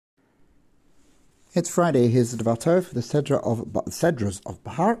It's Friday. Here's the Dvar Torah for the Sedras of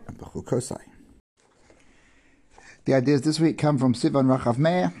Behar Bechukosai. The ideas this week come from Sivan Rachav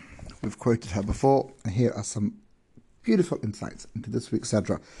Meir. We've quoted her before, and here are some beautiful insights into this week's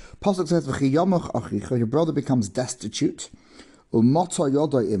Sedra. Pasuk says, "V'chi yomoch achicha," your brother becomes destitute, u'moto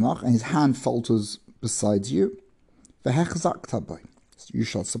yodo imach, and his hand falters beside you. V'hechzak taboy, you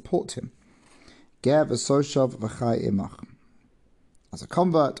shall support him. Ger v'soshav v'chai imach, as a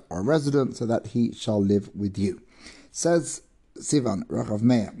convert or a resident, so that he shall live with you. Says Sivan Rachav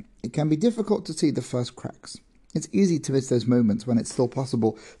Meir, it can be difficult to see the first cracks. It's easy to miss those moments when it's still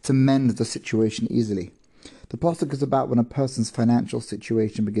possible to mend the situation easily. The pasuk is about when a person's financial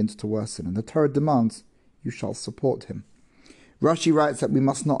situation begins to worsen, and the Torah demands, you shall support him. Rashi writes that we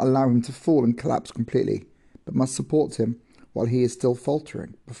must not allow him to fall and collapse completely, but must support him while he is still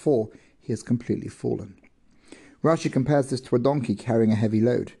faltering, before he has completely fallen. Rashi compares this to a donkey carrying a heavy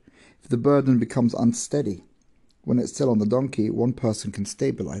load. If the burden becomes unsteady, when it's still on the donkey, one person can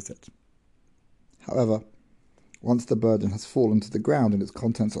stabilize it. However, once the burden has fallen to the ground and its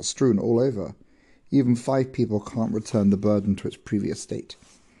contents are strewn all over, even 5 people can't return the burden to its previous state.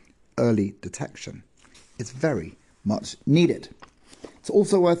 Early detection is very much needed. It's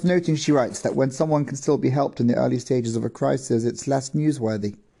also worth noting, she writes, that when someone can still be helped in the early stages of a crisis, it's less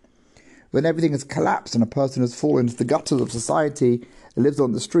newsworthy. When everything has collapsed and a person has fallen into the gutters of society and lives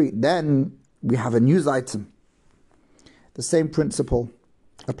on the street, then we have a news item. The same principle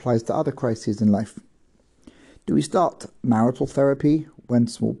applies to other crises in life. Do we start marital therapy when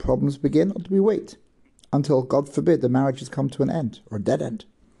small problems begin, or do we wait until, God forbid, the marriage has come to an end or a dead end?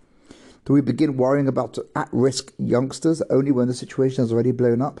 Do we begin worrying about at-risk youngsters only when the situation has already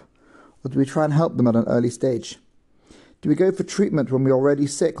blown up, or do we try and help them at an early stage? Do we go for treatment when we're already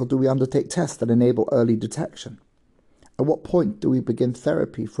sick, or do we undertake tests that enable early detection? At what point do we begin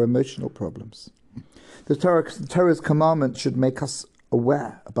therapy for emotional problems? The Torah's commandment should make us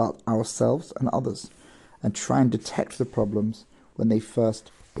aware about ourselves and others, and try and detect the problems when they first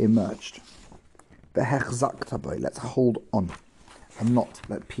emerged. Let's hold on and not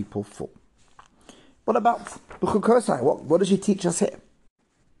let people fall. What about Bechukosai? What does she teach us here?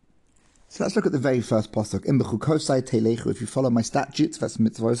 So let's look at the very first pasuk. In Bechukosai teilechu, if you follow my statutes, that's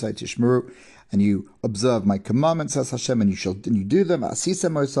mitzvosai tishmeru, and you observe my commandments, says Hashem, and you do them,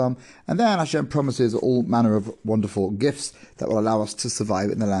 asisem osam, and then Hashem promises all manner of wonderful gifts that will allow us to survive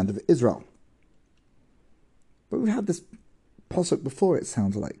in the land of Israel. But we've had this pasuk before, it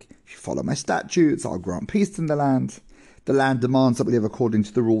sounds like. If you follow my statutes, I'll grant peace in the land. The land demands that we live according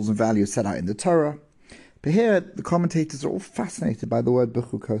to the rules and values set out in the Torah. But here, the commentators are all fascinated by the word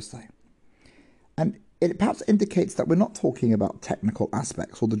Bechukosai. And it perhaps indicates that we're not talking about technical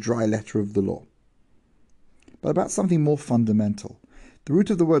aspects or the dry letter of the law, but about something more fundamental. The root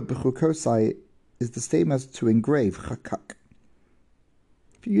of the word Bechukosai is the same as to engrave, chakak.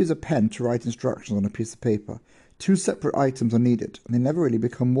 If you use a pen to write instructions on a piece of paper, 2 separate items are needed, and they never really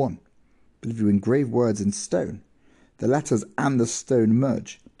become one. But if you engrave words in stone, the letters and the stone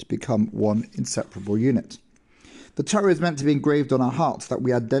merge to become one inseparable unit. The Torah is meant to be engraved on our hearts, that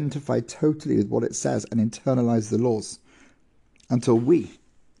we identify totally with what it says and internalize the laws, until we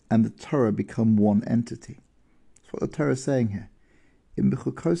and the Torah become one entity. That's what the Torah is saying here. In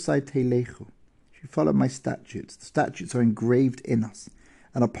Bechukosai teilechu, if you follow my statutes, the statutes are engraved in us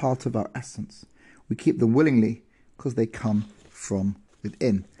and are part of our essence. We keep them willingly because they come from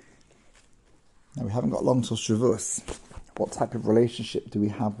within. Now, we haven't got long till Shavuos. What type of relationship do we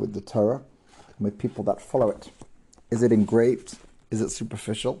have with the Torah and with people that follow it? Is it engraved? Is it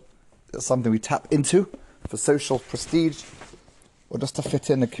superficial? Is it something we tap into for social prestige, or just to fit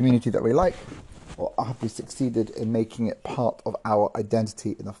in a community that we like? Or have we succeeded in making it part of our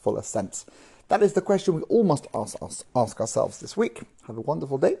identity in a fuller sense? That is the question we all must ask ourselves this week. Have a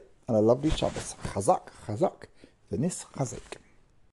wonderful day and a lovely Shabbos. Chazak, chazak, v'nis chazek.